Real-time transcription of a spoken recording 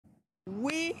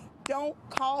We don't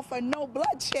call for no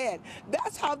bloodshed.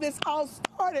 That's how this all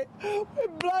started,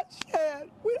 with bloodshed.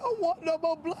 We don't want no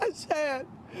more bloodshed.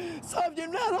 So if you're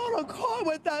not on accord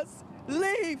with us,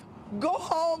 leave. Go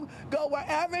home, go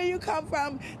wherever you come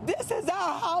from. This is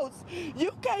our house.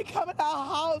 You can't come in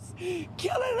our house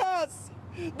killing us.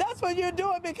 That's what you're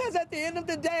doing, because at the end of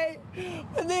the day,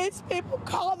 when these people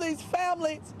call these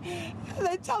families and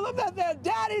they tell them that their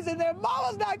daddies and their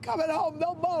mama's not coming home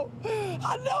no more,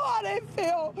 I know how they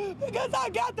feel, because I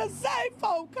got the same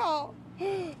phone call.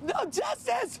 No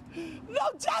justice,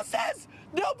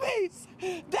 no peace.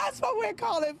 That's what we're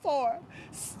calling for.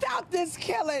 Stop this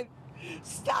killing.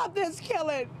 Stop this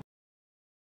killing.